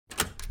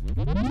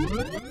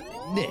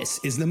This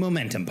is the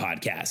Momentum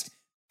Podcast.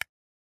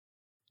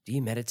 Do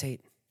you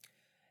meditate?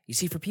 You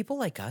see, for people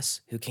like us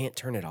who can't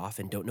turn it off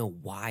and don't know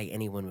why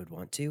anyone would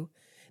want to,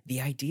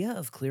 the idea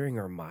of clearing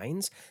our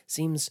minds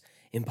seems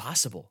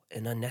impossible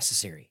and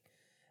unnecessary.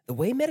 The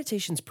way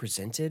meditation's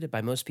presented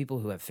by most people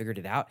who have figured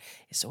it out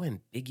is so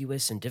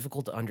ambiguous and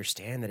difficult to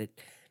understand that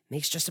it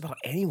makes just about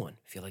anyone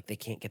feel like they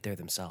can't get there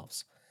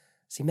themselves.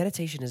 See,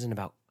 meditation isn't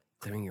about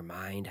clearing your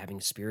mind, having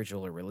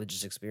spiritual or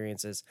religious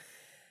experiences.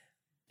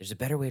 There's a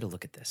better way to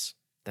look at this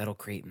that'll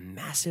create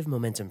massive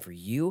momentum for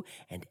you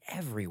and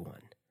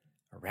everyone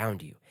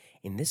around you.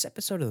 In this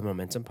episode of the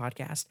Momentum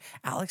Podcast,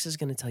 Alex is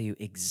going to tell you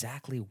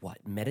exactly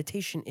what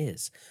meditation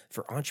is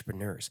for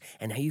entrepreneurs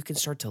and how you can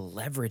start to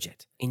leverage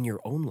it in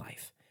your own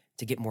life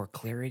to get more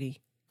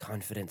clarity,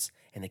 confidence,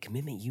 and the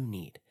commitment you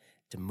need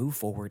to move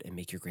forward and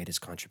make your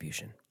greatest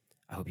contribution.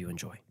 I hope you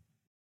enjoy.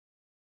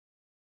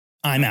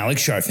 I'm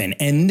Alex Sharfin,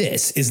 and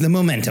this is the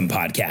Momentum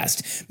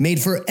Podcast,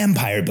 made for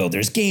empire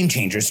builders, game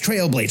changers,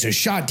 trailblazers,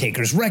 shot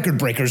takers, record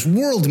breakers,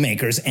 world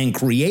makers, and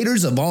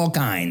creators of all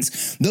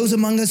kinds. Those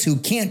among us who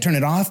can't turn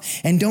it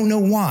off and don't know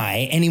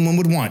why anyone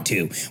would want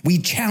to. We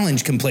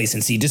challenge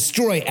complacency,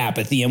 destroy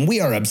apathy, and we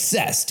are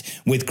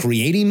obsessed with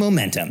creating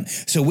momentum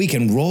so we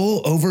can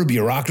roll over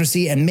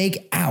bureaucracy and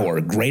make our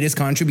greatest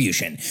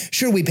contribution.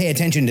 Sure, we pay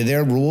attention to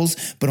their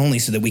rules, but only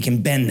so that we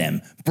can bend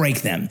them,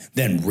 break them,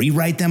 then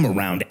rewrite them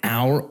around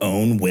our own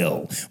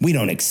will. We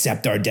don't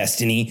accept our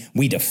destiny,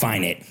 we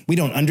define it. We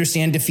don't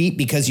understand defeat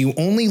because you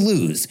only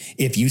lose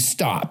if you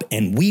stop,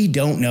 and we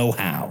don't know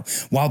how.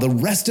 While the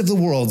rest of the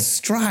world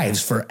strives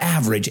for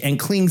average and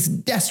clings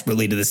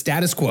desperately to the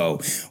status quo,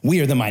 we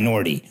are the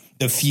minority,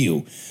 the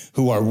few,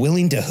 who are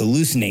willing to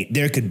hallucinate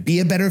there could be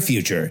a better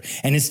future.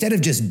 And instead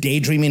of just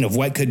daydreaming of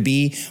what could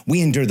be,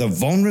 we endure the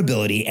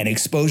vulnerability and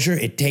exposure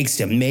it takes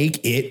to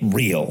make it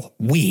real.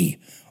 We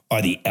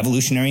are the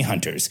evolutionary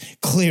hunters,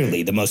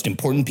 clearly the most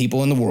important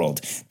people in the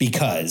world,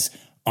 because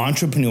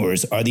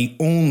entrepreneurs are the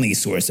only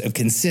source of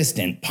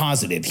consistent,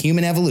 positive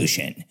human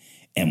evolution,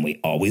 and we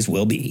always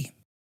will be.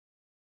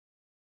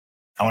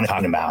 I want to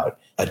talk about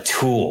a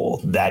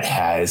tool that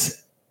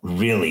has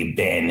really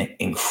been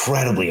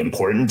incredibly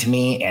important to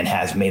me and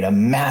has made a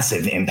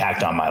massive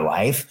impact on my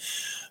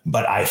life,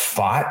 but I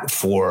fought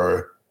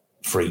for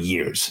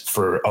years,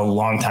 for a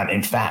long time.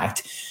 In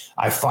fact,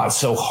 I fought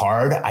so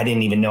hard, I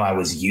didn't even know I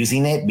was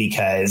using it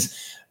because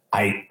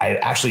I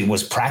actually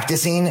was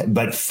practicing,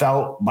 but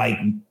felt like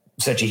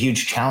such a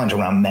huge challenge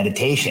around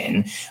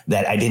meditation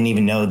that I didn't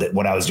even know that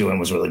what I was doing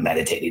was really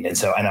meditating.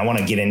 And I want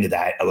to get into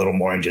that a little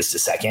more in just a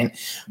second.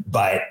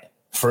 But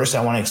first,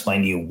 I want to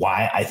explain to you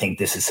why I think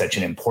this is such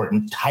an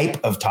important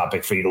type of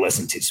topic for you to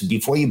listen to. So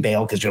before you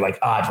bail, because you're like,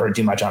 I've heard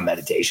too much on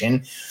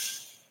meditation.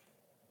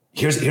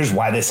 Here's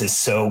why this is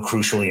so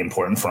crucially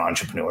important for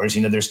entrepreneurs.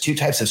 You know, there's two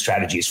types of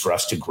strategies for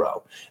us to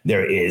grow.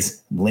 There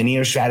is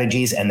linear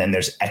strategies, and then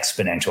there's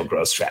exponential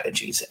growth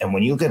strategies. And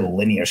when you look at a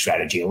linear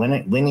strategy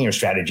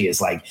is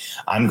like,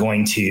 I'm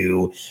going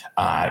to,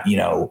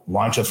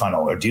 launch a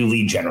funnel or do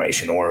lead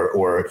generation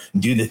or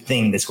do the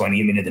thing that's going to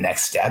get me to the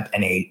next step.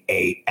 And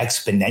a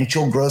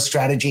exponential growth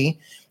strategy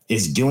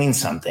is doing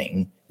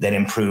something that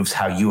improves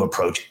how you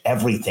approach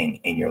everything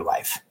in your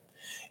life.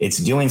 It's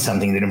doing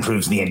something that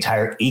improves the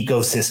entire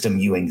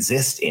ecosystem you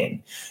exist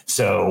in.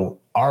 So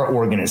our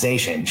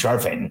organization,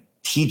 Sharfin,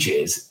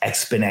 teaches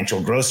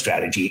exponential growth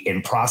strategy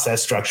in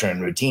process, structure,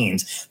 and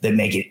routines that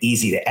make it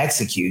easy to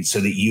execute so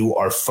that you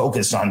are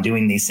focused on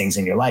doing these things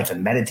in your life.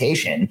 And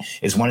meditation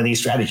is one of these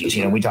strategies.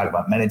 You know, we talk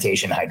about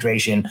meditation,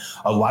 hydration,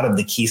 a lot of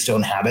the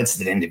keystone habits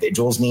that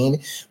individuals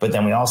need. But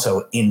then we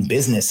also, in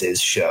businesses,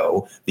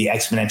 show the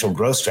exponential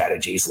growth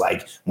strategies,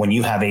 like when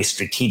you have a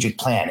strategic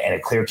plan and a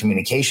clear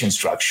communication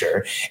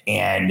structure,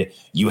 and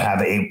you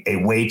have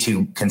a way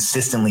to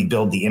consistently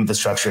build the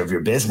infrastructure of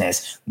your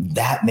business,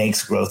 that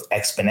makes growth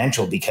exponential,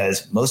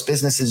 because most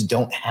businesses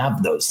don't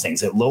have those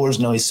things. It lowers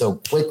noise so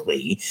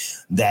quickly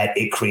that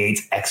it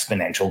creates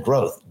exponential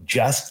growth,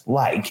 just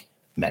like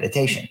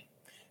meditation.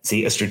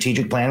 See, a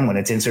strategic plan, when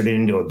it's inserted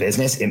into a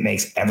business, it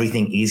makes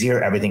everything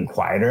easier, everything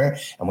quieter.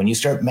 And when you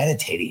start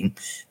meditating,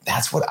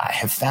 that's what I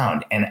have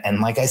found.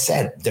 And like I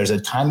said, there's a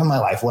time in my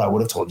life where I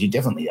would have told you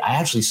differently. I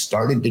actually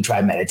started to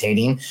try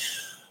meditating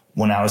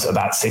when I was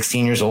about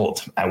 16 years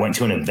old. I went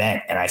to an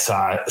event and I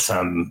saw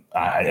some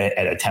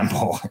at a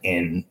temple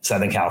in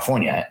Southern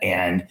California,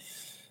 and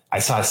I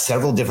saw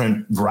several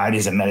different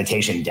varieties of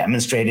meditation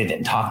demonstrated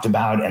and talked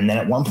about. And then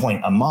at one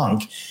point, a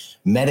monk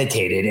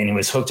meditated and he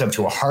was hooked up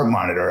to a heart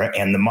monitor,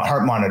 and the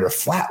heart monitor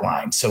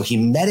flatlined. So he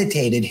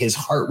meditated his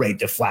heart rate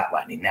to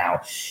flatlining.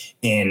 Now,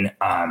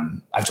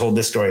 I've told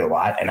this story a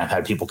lot, and I've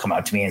had people come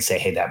up to me and say,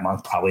 hey, that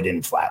monk probably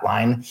didn't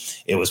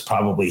flatline. It was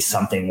probably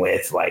something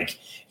with, like,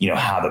 you know,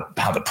 how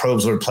the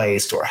probes were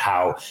placed, or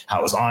how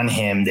it was on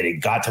him that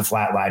it got to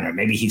flatline, or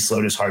maybe he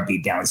slowed his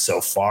heartbeat down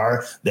so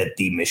far that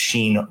the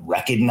machine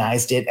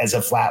recognized it as a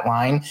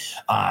flatline.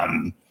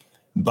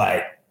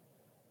 But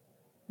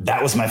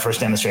that was my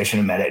first demonstration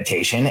of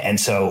meditation. And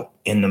so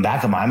in the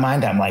back of my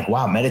mind, I'm like,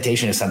 wow,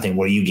 meditation is something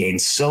where you gain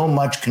so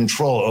much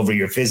control over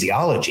your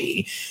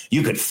physiology,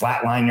 you could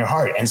flatline your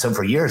heart. And so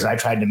for years, I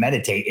tried to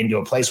meditate into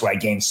a place where I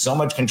gained so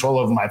much control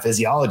over my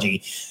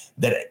physiology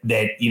that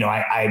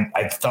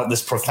I felt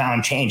this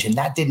profound change, and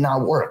that did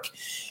not work.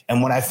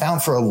 And what I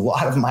found for a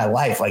lot of my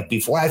life, like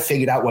before I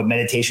figured out what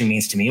meditation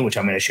means to me, which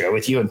I'm going to share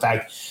with you, in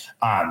fact,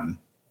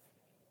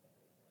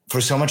 for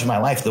so much of my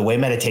life, the way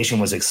meditation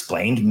was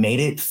explained made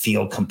it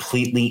feel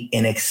completely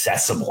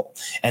inaccessible.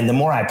 And the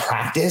more I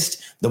practiced,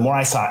 the more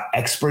I saw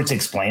experts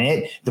explain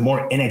it, the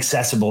more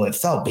inaccessible it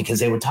felt, because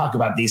they would talk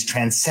about these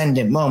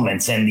transcendent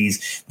moments and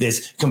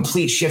this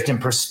complete shift in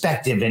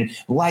perspective and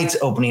lights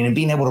opening and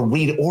being able to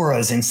read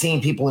auras and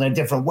seeing people in a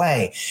different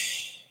way.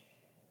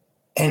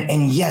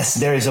 And yes,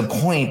 there is a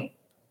point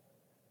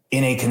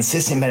in a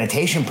consistent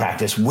meditation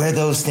practice where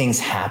those things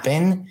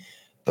happen.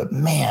 But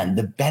man,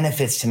 the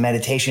benefits to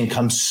meditation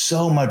come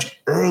so much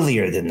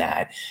earlier than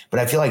that. But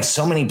I feel like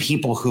so many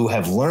people who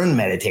have learned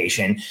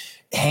meditation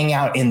hang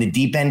out in the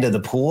deep end of the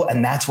pool,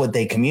 and that's what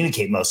they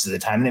communicate most of the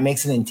time. And it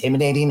makes it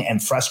intimidating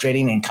and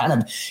frustrating and kind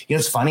of,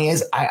 what's funny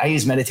is I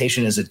use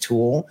meditation as a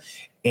tool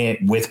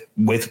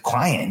with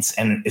clients.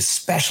 And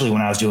especially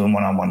when I was doing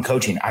one-on-one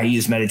coaching, I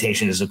use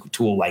meditation as a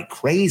tool like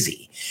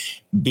crazy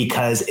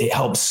because it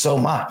helps so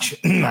much.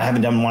 I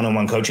haven't done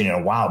one-on-one coaching in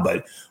a while,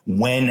 but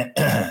when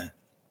I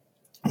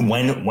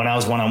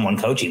was one-on-one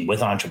coaching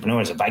with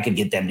entrepreneurs, if I could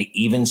get them to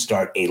even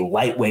start a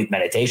lightweight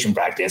meditation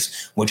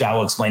practice, which I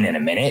will explain in a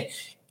minute,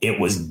 it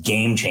was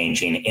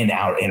game-changing in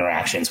our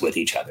interactions with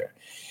each other.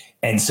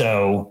 And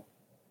so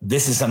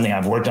this is something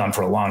I've worked on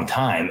for a long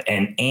time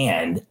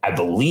and I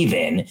believe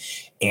in,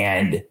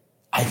 and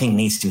I think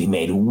needs to be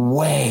made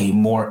way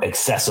more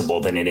accessible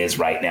than it is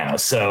right now.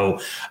 So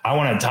I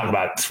want to talk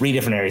about 3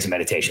 different areas of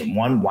meditation.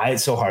 One, why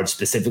it's so hard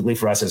specifically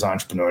for us as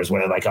entrepreneurs,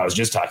 like I was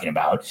just talking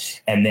about,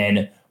 and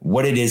then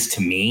what it is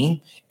to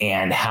me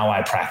and how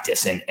I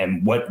practice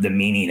and what the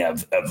meaning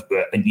of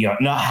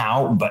not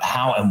how, but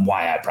how and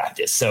why I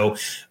practice. So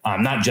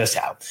not just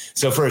how.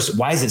 So first,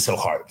 why is it so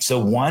hard? So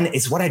one,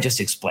 it's what I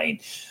just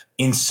explained.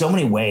 In so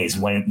many ways,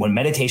 when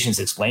meditation is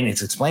explained,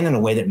 it's explained in a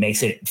way that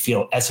makes it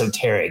feel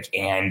esoteric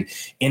and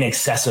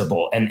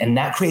inaccessible. And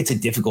that creates a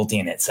difficulty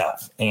in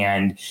itself.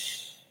 And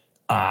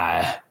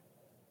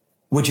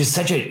which is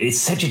such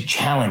a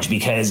challenge,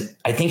 because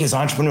I think as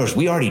entrepreneurs,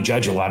 we already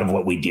judge a lot of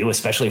what we do,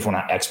 especially if we're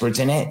not experts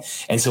in it.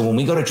 And so when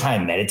we go to try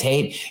and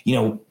meditate,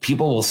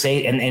 people will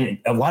say, and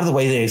a lot of the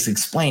way that it's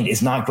explained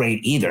is not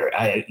great either.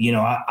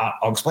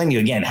 I'll explain to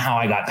you again how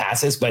I got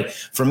past this. But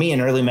for me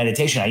in early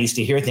meditation, I used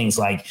to hear things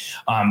like,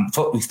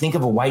 think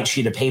of a white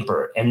sheet of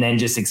paper and then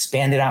just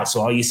expand it out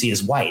so all you see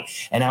is white.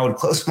 And I would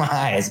close my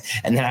eyes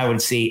and then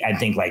I'd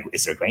think like,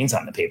 is there grains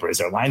on the paper? Is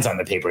there lines on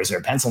the paper? Is there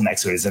a pencil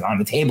next to it? Is it on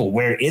the table?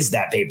 Where is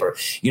that paper?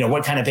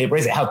 What kind of paper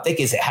is it? How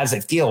thick is it? How does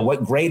it feel?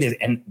 What grade is it?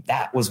 And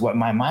that was what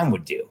my mind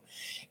would do.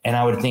 And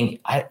I would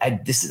think, I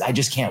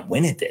just can't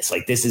win at this.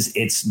 Like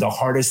it's the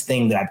hardest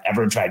thing that I've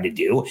ever tried to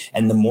do.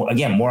 And the more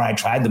I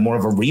tried, the more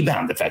of a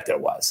rebound effect there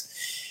was.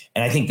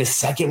 And I think the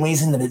second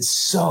reason that it's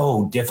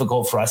so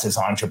difficult for us as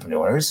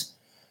entrepreneurs,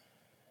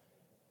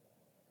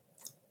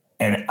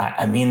 and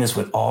I mean this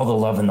with all the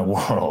love in the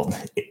world,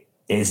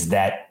 is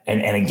that,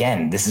 and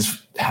again, this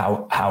is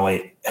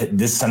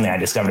this is something I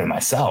discovered in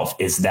myself,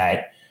 is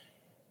that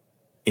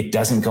it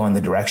doesn't go in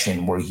the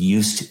direction we're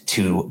used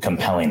to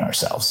compelling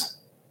ourselves.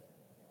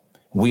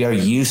 We are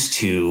used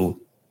to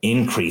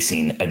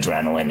increasing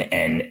adrenaline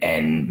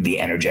and the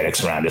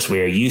energetics around us.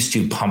 We are used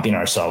to pumping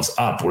ourselves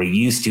up. We're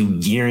used to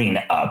gearing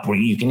up, where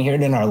you can hear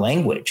it in our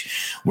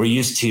language. We're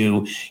used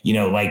to,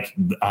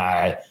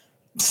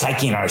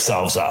 psyching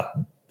ourselves up.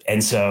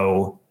 And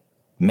so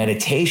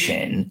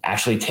meditation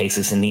actually takes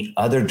us in the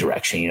other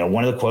direction.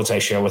 One of the quotes I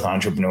share with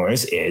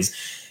entrepreneurs is,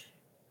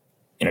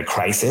 in a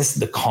crisis,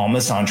 the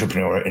calmest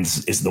entrepreneur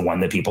is the one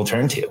that people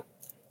turn to.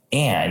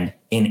 And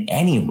in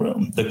any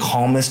room, the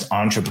calmest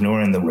entrepreneur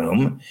in the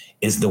room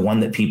is the one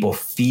that people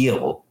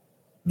feel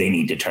they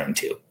need to turn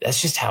to. That's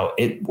just how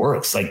it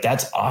works. Like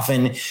that's how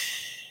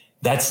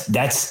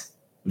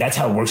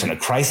it works in a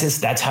crisis.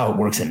 That's how it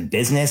works in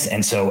business.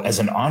 And so as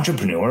an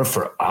entrepreneur,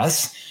 for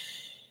us,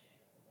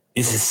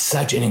 this is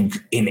such an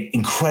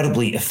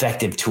incredibly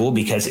effective tool,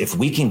 because if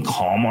we can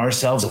calm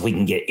ourselves, if we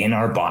can get in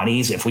our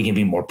bodies, if we can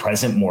be more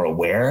present, more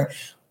aware,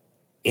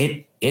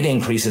 it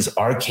increases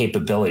our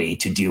capability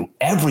to do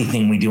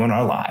everything we do in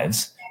our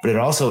lives, but it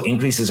also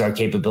increases our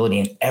capability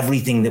in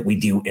everything that we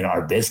do in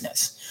our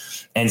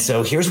business. And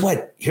so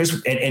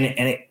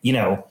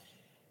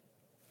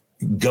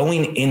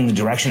going in the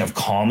direction of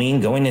calming,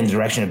 going in the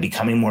direction of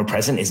becoming more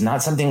present is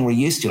not something we're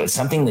used to. It's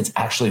something that's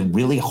actually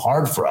really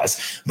hard for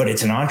us, but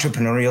it's an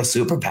entrepreneurial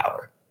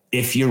superpower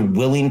if you're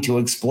willing to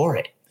explore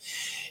it.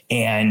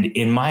 And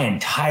in my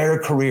entire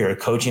career,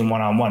 coaching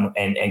one-on-one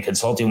and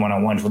consulting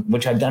one-on-one,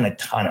 which I've done a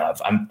ton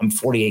of, I'm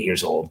 48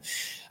 years old.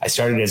 I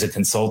started as a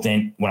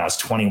consultant when I was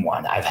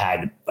 21. I've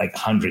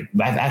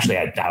actually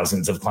had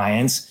thousands of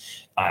clients.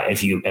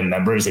 if you and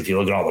members, if you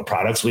look at all the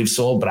products we've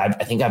sold, but I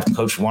think I've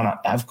coached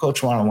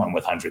one-on-one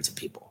with hundreds of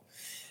people.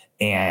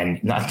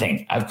 And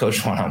I've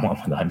coached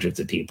one-on-one with hundreds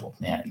of people.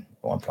 Man,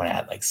 at one point I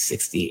had like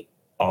 60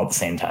 all at the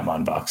same time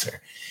on Voxer.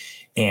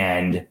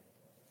 And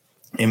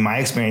in my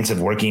experience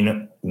of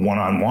working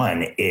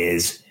one-on-one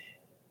is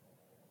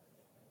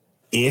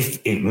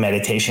if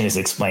meditation is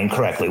explained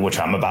correctly, which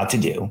I'm about to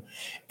do,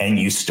 and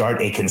you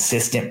start a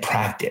consistent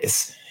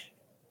practice,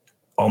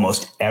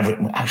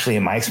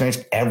 in my experience,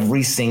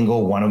 every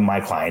single one of my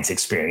clients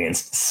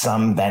experienced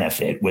some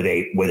benefit with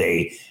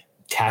a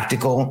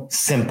tactical,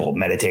 simple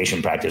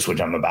meditation practice,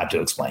 which I'm about to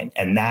explain.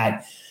 And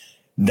that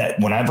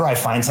whenever I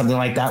find something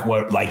like that,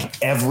 where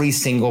like every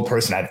single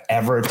person I've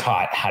ever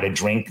taught how to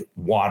drink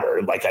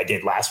water, like I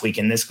did last week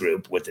in this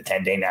group with the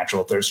 10-day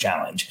natural thirst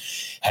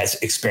challenge, has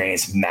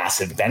experienced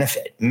massive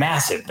benefit.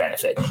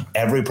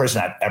 Every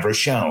person I've ever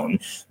shown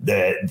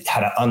how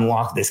to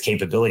unlock this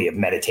capability of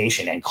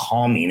meditation and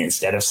calming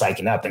instead of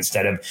psyching up,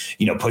 instead of,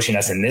 pushing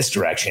us in this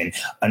direction,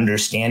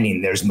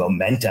 understanding there's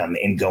momentum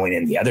in going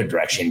in the other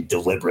direction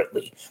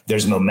deliberately.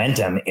 There's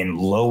momentum in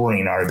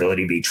lowering our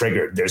ability to be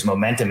triggered. There's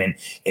momentum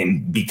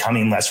in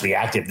becoming less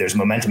reactive. There's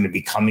momentum in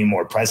becoming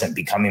more present,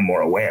 becoming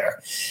more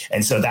aware.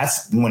 And so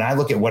that's when I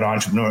look at what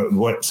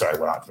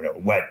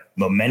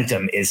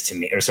momentum is to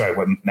me,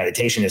 what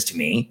meditation is to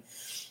me,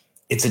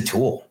 it's a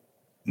tool.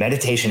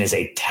 Meditation is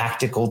a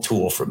tactical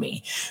tool for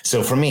me.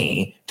 So for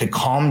me to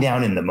calm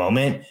down in the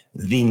moment,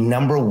 the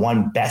number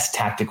one best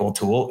tactical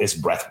tool is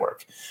breath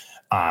work.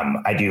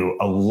 I do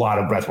a lot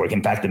of breath work.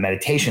 In fact, the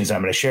meditations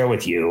I'm going to share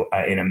with you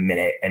in a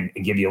minute and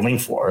give you a link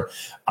for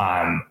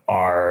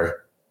are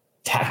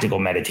tactical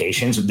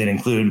meditations that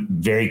include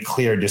very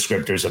clear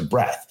descriptors of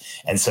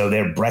breath. And so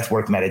they're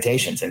breathwork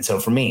meditations. And so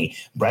for me,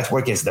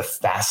 breathwork is the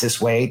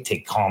fastest way to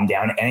calm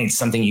down. And it's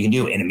something you can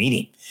do in a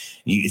meeting.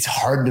 It's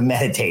hard to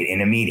meditate in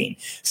a meeting.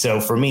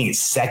 So for me,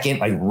 second,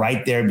 like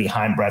right there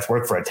behind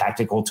breathwork for a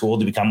tactical tool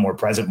to become more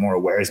present, more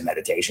aware is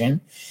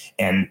meditation.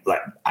 And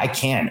like I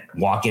can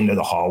walk into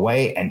the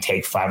hallway and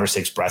take 5 or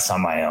 6 breaths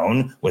on my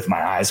own with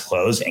my eyes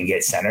closed and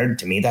get centered.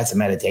 To me, that's a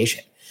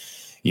meditation,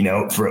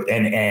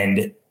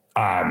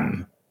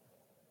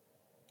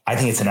 I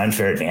think it's an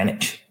unfair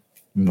advantage.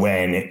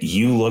 When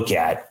you look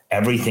at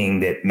everything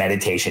that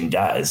meditation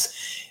does,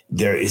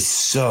 there is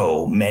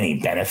so many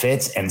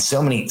benefits and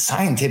so many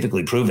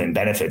scientifically proven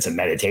benefits of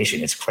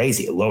meditation. It's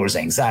crazy. It lowers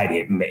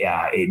anxiety.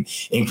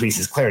 It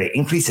increases clarity, it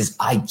increases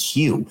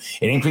IQ.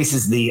 It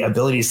increases the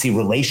ability to see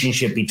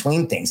relationship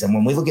between things. And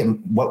when we look at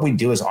what we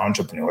do as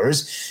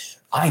entrepreneurs,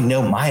 I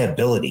know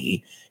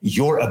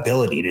your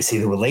ability to see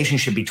the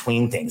relationship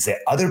between things that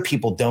other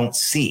people don't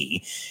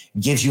see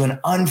gives you an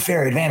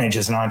unfair advantage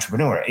as an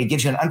entrepreneur. It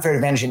gives you an unfair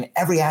advantage in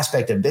every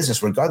aspect of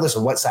business, regardless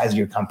of what size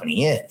your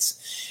company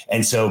is.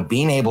 And so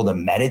being able to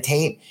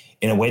meditate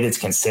in a way that's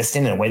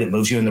consistent, in a way that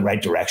moves you in the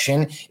right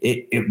direction,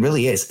 it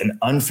really is an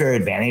unfair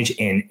advantage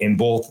in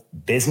both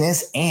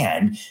business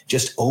and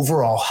just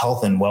overall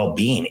health and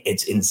well-being.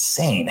 It's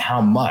insane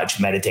how much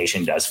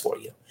meditation does for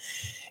you.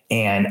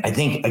 And I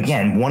think,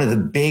 again, one of the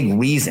big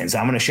reasons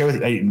I'm going to share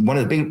with you, one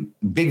of the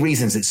big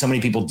reasons that so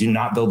many people do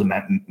not build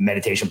a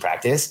meditation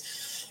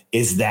practice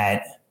is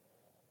that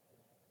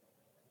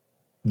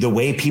the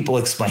way people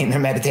explain their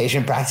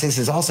meditation practice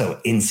is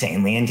also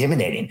insanely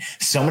intimidating.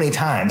 So many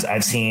times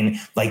I've seen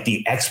like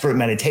the expert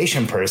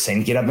meditation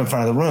person get up in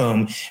front of the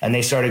room and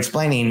they start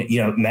explaining,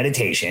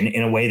 meditation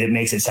in a way that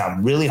makes it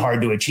sound really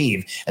hard to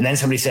achieve. And then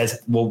somebody says,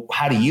 well,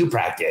 how do you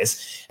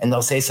practice? And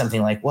they'll say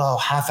something like, well,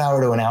 half hour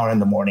to an hour in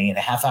the morning and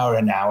a half hour,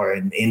 an hour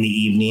in the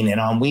evening.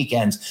 And on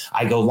weekends,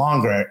 I go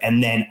longer.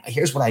 And then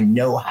here's what I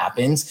know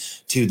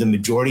happens to the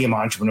majority of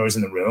entrepreneurs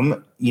in the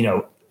room.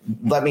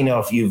 Let me know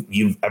if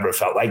you've ever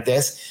felt like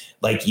this.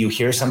 Like you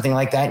hear something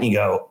like that and you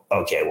go,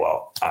 okay,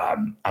 well,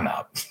 I'm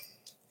out.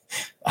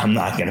 I'm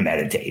not going to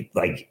meditate.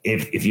 Like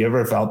if you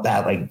ever felt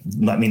that, like,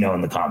 let me know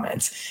in the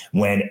comments.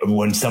 When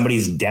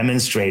somebody's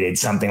demonstrated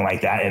something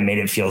like that and made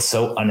it feel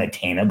so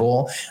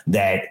unattainable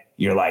that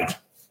you're like,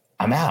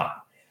 I'm out.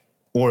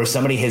 Or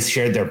somebody has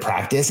shared their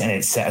practice and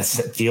it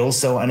feels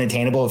so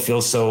unattainable. It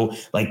feels so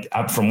like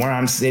up from where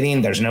I'm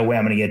sitting, there's no way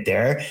I'm going to get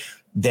there,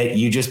 that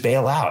you just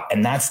bail out.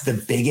 And that's the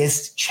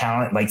biggest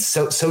challenge.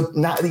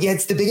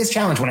 It's the biggest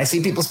challenge. When I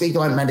see people speak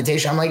on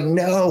meditation, I'm like,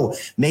 no,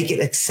 make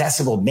it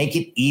accessible, make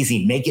it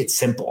easy, make it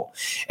simple.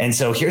 And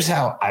so here's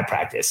how I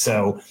practice.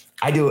 So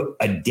I do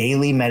a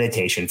daily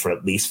meditation for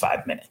at least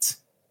 5 minutes.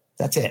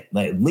 That's it.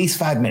 At least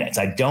 5 minutes.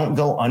 I don't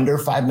go under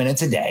 5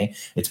 minutes a day.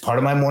 It's part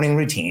of my morning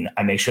routine.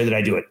 I make sure that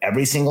I do it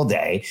every single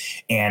day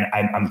and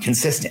I'm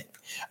consistent.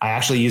 I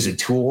actually use a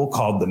tool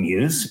called the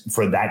Muse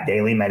for that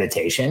daily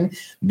meditation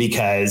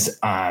because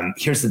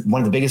here's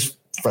one of the biggest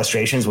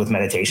frustrations with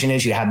meditation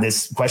is you have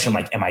this question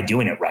like, am I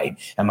doing it right?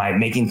 Am I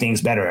making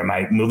things better? Am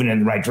I moving in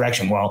the right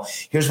direction? Well,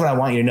 here's what I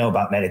want you to know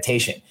about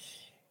meditation.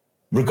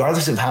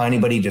 Regardless of how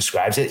anybody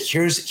describes it,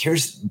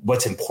 here's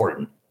what's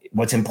important.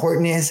 What's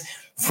important is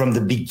from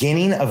the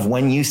beginning of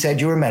when you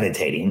said you were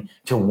meditating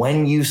to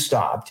when you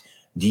stopped,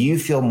 Do you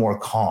feel more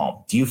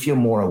calm? Do you feel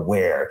more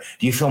aware?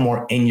 Do you feel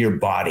more in your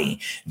body?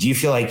 Do you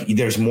feel like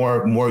there's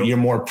more, you're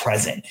more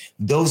present?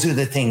 Those are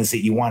the things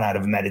that you want out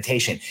of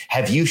meditation.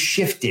 Have you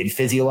shifted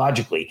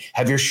physiologically?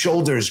 Have your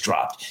shoulders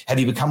dropped? Have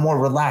you become more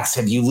relaxed?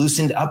 Have you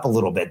loosened up a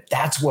little bit?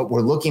 That's what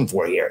we're looking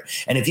for here.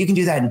 And if you can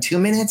do that in 2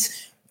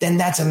 minutes, then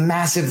that's a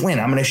massive win.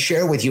 I'm going to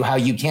share with you how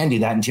you can do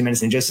that in 2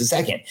 minutes in just a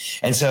second.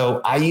 And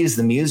so I use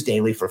the Muse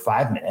daily for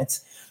 5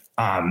 minutes.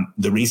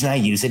 The reason I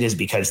use it is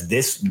because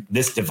this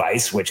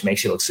device, which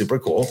makes you look super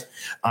cool,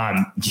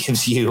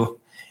 gives you,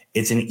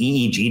 it's an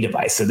EEG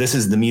device. So this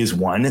is the Muse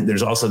 1.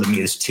 There's also the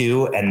Muse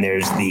 2, and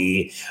there's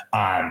a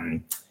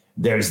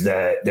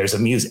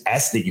Muse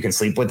S that you can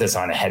sleep with. That's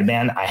on a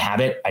headband. I have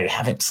it. I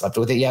haven't slept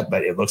with it yet,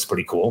 but it looks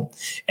pretty cool.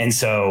 And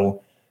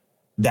so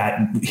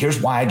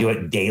here's why I do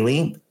it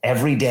daily.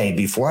 Every day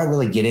before I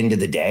really get into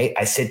the day,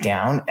 I sit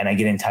down and I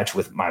get in touch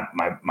with my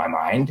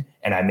mind,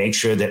 and I make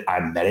sure that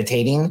I'm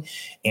meditating.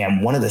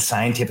 And one of the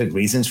scientific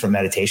reasons for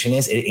meditation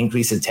is it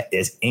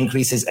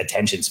increases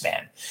attention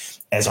span.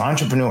 As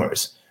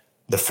entrepreneurs,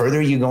 the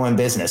further you go in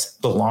business,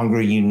 the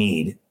longer you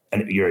need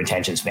your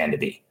attention span to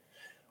be.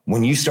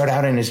 When you start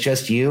out and it's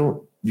just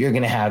you're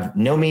going to have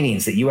no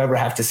meetings that you ever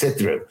have to sit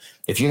through.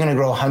 If you're going to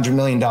grow a $100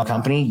 million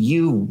company,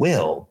 you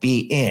will be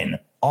in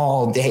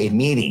all day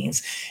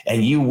meetings,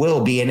 and you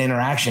will be in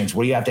interactions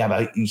where you have to have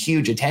a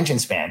huge attention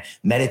span.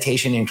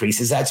 Meditation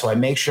increases that. So I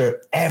make sure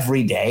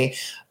every day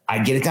I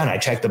get it done. I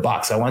check the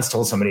box. I once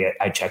told somebody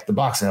I checked the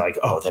box, and they're like,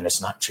 oh, then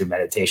it's not true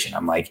meditation.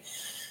 I'm like,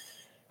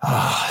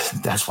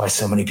 that's why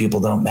so many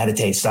people don't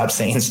meditate. Stop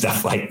saying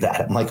stuff like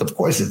that. I'm like, of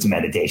course it's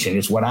meditation.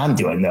 It's what I'm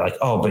doing. They're like,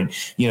 oh, but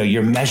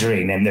you're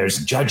measuring and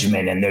there's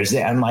judgment and there's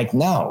that. I'm like,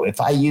 no,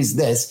 if I use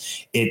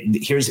this,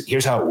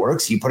 here's how it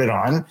works. You put it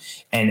on,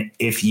 and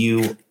if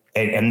you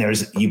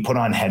put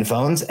on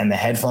headphones, and the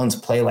headphones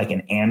play like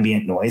an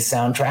ambient noise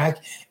soundtrack.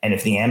 And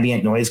if the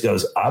ambient noise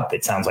goes up,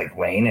 it sounds like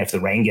rain. If the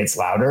rain gets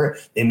louder,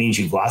 it means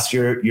you've lost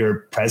your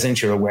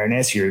presence, your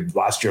awareness, you've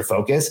lost your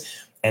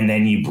focus. And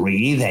then you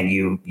breathe and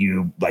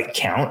you like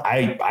count.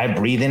 I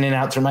breathe in and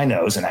out through my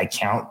nose, and I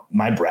count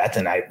my breath,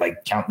 and I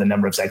like count the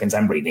number of seconds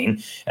I'm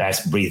breathing, and I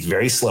breathe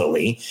very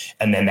slowly.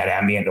 And then that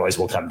ambient noise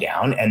will come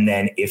down. And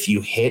then if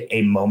you hit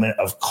a moment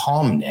of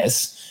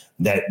calmness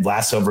that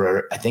lasts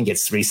over, I think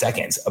it's 3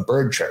 seconds, a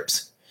bird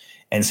chirps.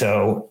 And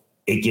so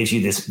it gives you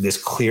this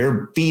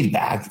clear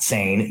feedback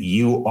saying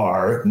you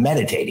are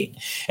meditating.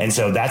 And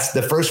so that's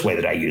the first way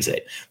that I use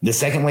it. The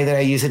second way that I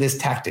use it is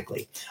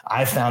tactically.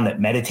 I found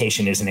that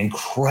meditation is an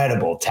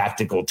incredible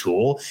tactical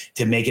tool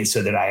to make it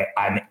so that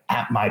I'm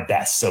at my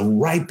best. So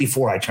right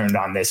before I turned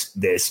on this,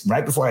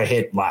 right before I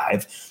hit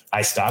live,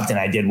 I stopped and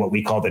I did what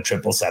we call the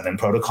 777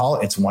 protocol.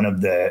 It's one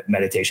of the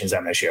meditations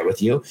I'm going to share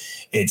with you.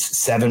 It's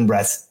 7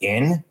 breaths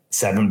in,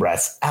 7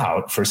 breaths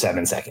out for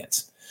 7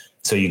 seconds.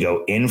 So you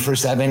go in for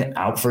 7,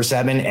 out for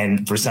 7.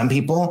 And for some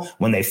people,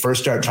 when they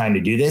first start trying to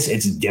do this,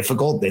 it's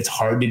difficult. It's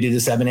hard to do the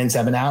 7 in,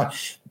 7 out.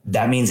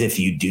 That means if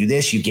you do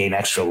this, you gain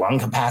extra lung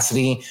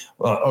capacity,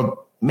 or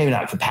maybe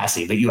not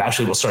capacity, but you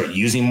actually will start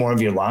using more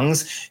of your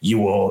lungs.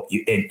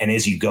 And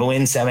as you go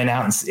in 7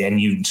 out and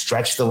you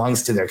stretch the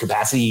lungs to their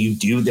capacity,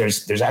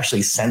 there's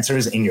actually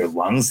sensors in your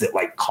lungs that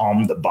like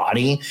calm the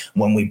body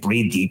when we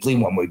breathe deeply,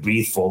 when we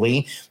breathe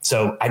fully.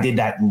 So I did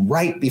that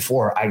right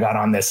before I got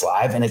on this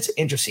live. And it's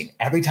interesting.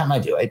 Every time I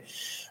do it,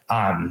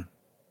 I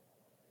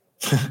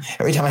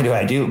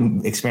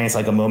do experience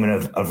like a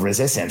moment of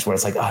resistance where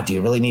it's like, oh, do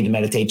you really need to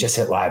meditate? Just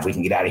hit live. We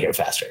can get out of here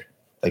faster.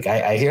 Like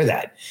I hear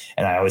that.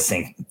 And I always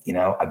think,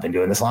 I've been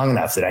doing this long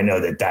enough that I know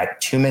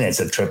that 2 minutes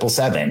of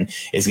 777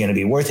 is going to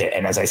be worth it.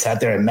 And as I sat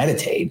there and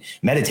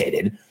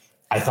meditated,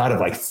 I thought of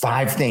like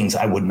 5 things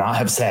I would not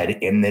have said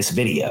in this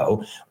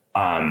video,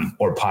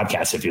 or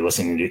podcast, if you're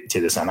listening to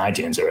this on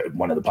iTunes or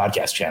one of the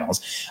podcast channels.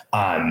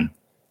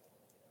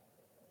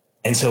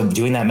 And so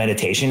doing that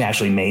meditation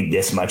actually made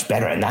this much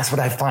better. And that's what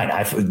I find.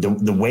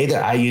 The way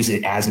that I use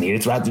it as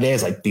needed throughout the day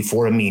is like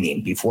before a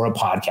meeting, before a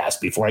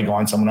podcast, before I go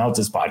on someone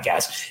else's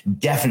podcast,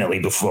 definitely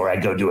before I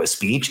go do a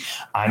speech,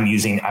 I'm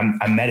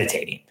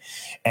meditating.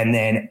 And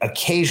then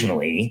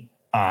occasionally,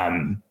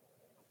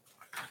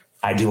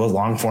 I do a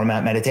long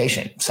format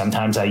meditation.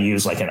 Sometimes I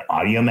use like an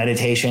audio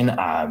meditation.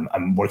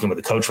 I'm working with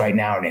a coach right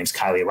now. Her name's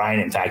Kylie Ryan.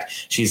 In fact,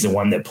 she's the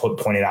one that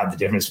pointed out the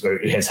difference, or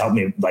has helped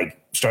me like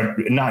start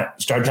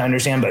to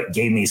understand, but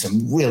gave me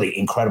some really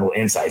incredible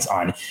insights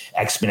on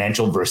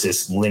exponential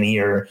versus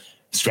linear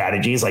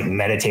strategies, like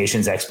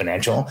meditation's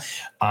exponential.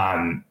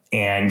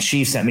 And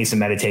she sent me some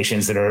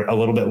meditations that are a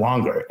little bit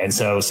longer. And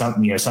so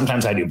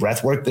sometimes I do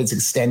breath work that's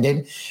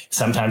extended.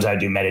 Sometimes I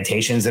do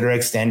meditations that are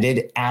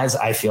extended as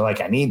I feel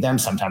like I need them,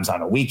 sometimes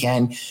on a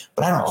weekend,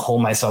 but I don't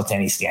hold myself to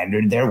any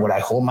standard there. What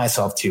I hold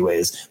myself to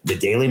is the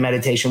daily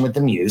meditation with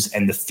the Muse,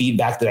 and the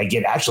feedback that I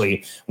get.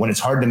 Actually, when it's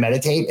hard to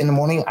meditate in the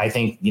morning, I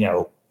think,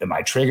 Am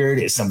I triggered?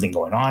 Is something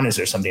going on? Is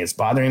there something that's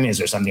bothering me? Is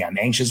there something I'm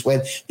anxious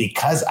with?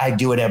 Because I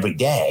do it every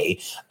day,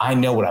 I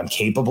know what I'm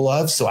capable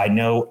of. So I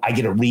know I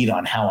get a read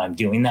on how I'm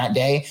doing that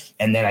day.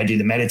 And then I do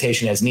the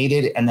meditation as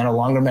needed, and then a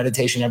longer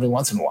meditation every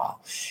once in a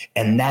while.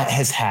 And that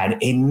has had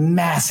a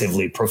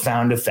massively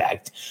profound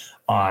effect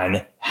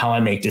on how I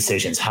make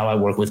decisions, how I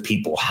work with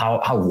people,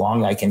 how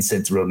long I can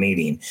sit through a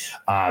meeting,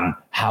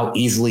 how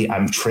easily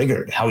I'm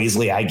triggered, how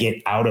easily I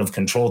get out of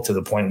control to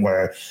the point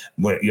where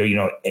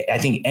I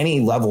think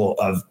any level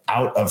of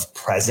out of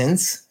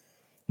presence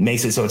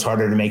makes it so it's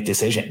harder to make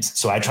decisions.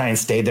 So I try and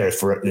stay there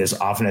for as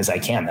often as I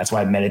can. That's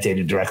why I've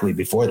meditated directly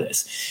before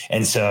this.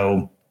 And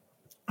so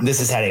this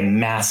has had a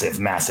massive,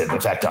 massive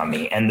effect on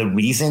me. And the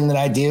reason that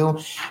I do,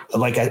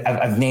 like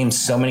I've named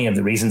so many of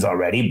the reasons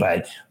already,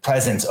 but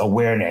presence,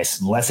 awareness,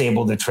 less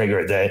able to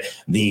trigger,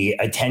 the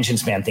attention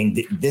span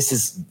thing.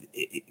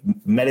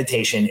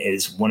 Meditation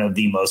is one of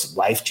the most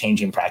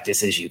life-changing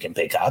practices you can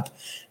pick up.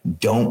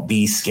 Don't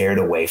be scared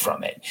away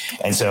from it.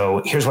 And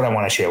so here's what I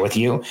want to share with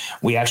you.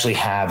 We actually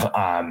have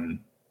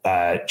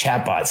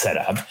chatbot set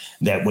up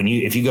that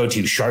if you go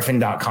to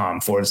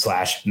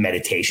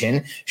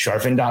charfen.com/meditation,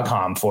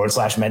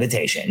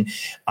 charfen.com/meditation,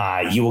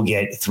 you will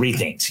get three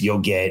things. You'll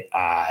get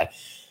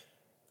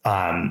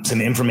some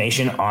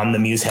information on the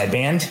Muse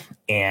headband.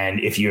 And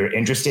if you're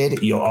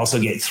interested, you'll also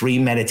get 3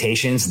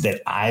 meditations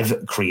that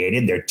I've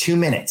created. They're 2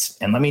 minutes.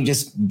 And let me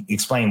just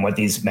explain what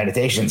these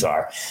meditations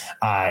are.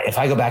 If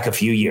I go back a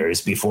few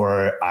years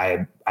before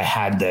I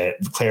had the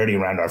clarity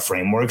around our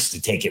frameworks to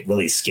take it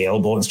really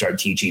scalable and start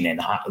teaching in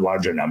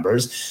larger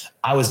numbers,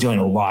 I was doing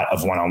a lot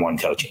of one-on-one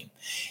coaching.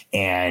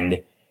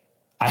 And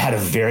I had a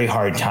very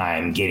hard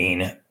time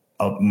getting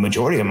a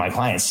majority of my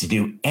clients to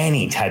do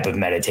any type of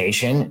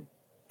meditation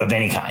of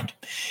any kind.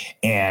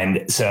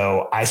 And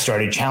so I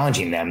started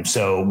challenging them.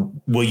 So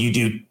will you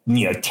do,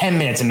 10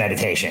 minutes of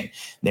meditation?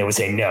 They would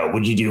say, no.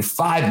 Would you do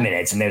 5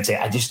 minutes? And they would say,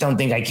 I just don't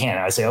think I can.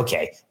 I would say,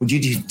 okay, would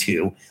you do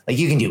 2? Like,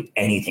 you can do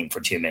anything for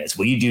 2 minutes.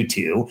 Will you do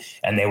 2?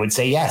 And they would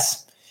say,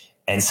 yes.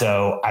 And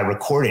so I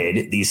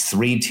recorded these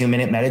 3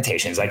 2-minute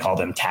meditations. I call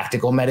them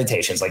tactical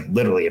meditations. Like,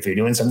 literally, if you're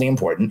doing something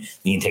important,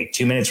 you can take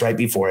 2 minutes right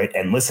before it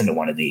and listen to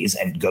one of these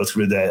and go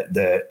through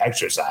the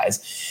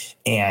exercise.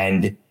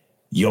 And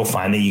you'll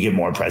find that you get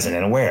more present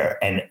and aware.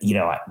 And,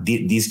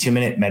 these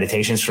 2-minute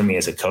meditations for me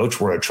as a coach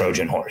were a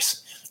Trojan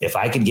horse. If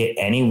I could get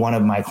any one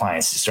of my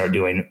clients to start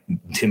doing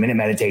 2-minute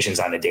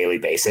meditations on a daily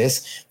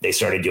basis, they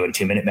started doing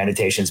 2-minute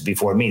meditations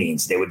before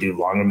meetings. They would do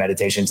longer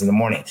meditations in the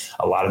morning.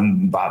 A lot of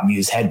them bought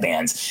Muse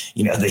headbands.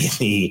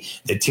 The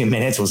 2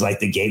 minutes was like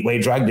the gateway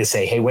drug to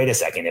say, hey, wait a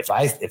second. If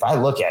I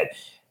look at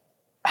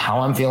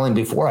how I'm feeling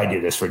before I do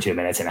this for 2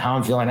 minutes and how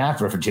I'm feeling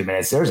after for 2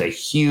 minutes, there's a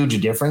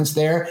huge difference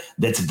there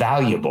that's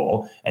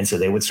valuable. And so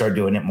they would start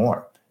doing it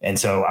more. And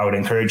so I would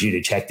encourage you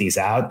to check these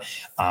out.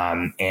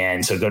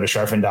 And so go to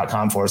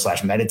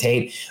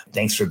charfen.com/meditate.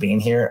 Thanks for being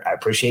here. I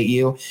appreciate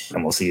you,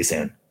 and we'll see you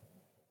soon.